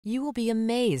You will be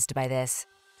amazed by this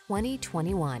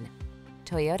 2021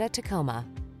 Toyota Tacoma.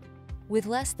 With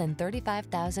less than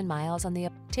 35,000 miles on the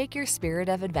take your spirit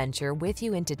of adventure with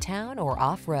you into town or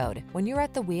off-road when you're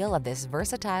at the wheel of this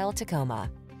versatile Tacoma.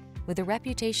 With a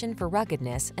reputation for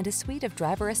ruggedness and a suite of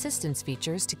driver assistance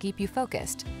features to keep you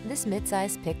focused, this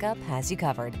midsize pickup has you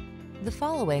covered. The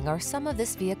following are some of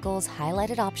this vehicle's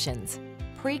highlighted options: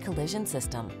 pre-collision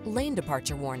system, lane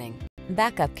departure warning,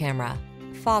 backup camera,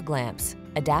 fog lamps,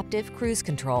 adaptive cruise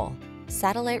control,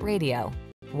 satellite radio,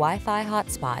 Wi-Fi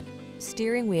hotspot,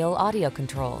 steering wheel audio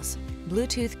controls,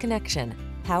 Bluetooth connection,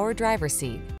 power driver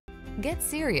seat. Get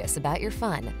serious about your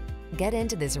fun. Get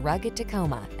into this rugged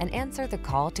Tacoma and answer the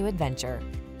call to adventure.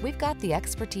 We've got the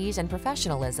expertise and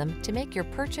professionalism to make your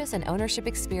purchase and ownership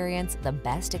experience the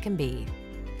best it can be.